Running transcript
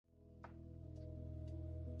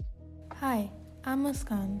Hi, I'm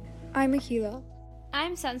Muskan. I'm Akhila.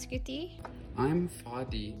 I'm Sanskriti. I'm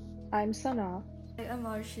Fadi. I'm Sana. I'm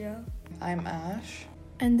Marcia. I'm Ash.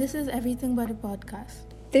 And this is Everything But a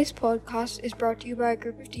Podcast. This podcast is brought to you by a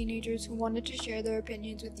group of teenagers who wanted to share their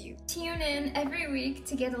opinions with you. Tune in every week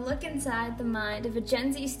to get a look inside the mind of a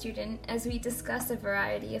Gen Z student as we discuss a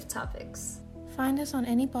variety of topics. Find us on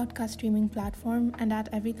any podcast streaming platform and at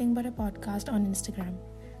Everything But a Podcast on Instagram.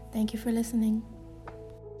 Thank you for listening.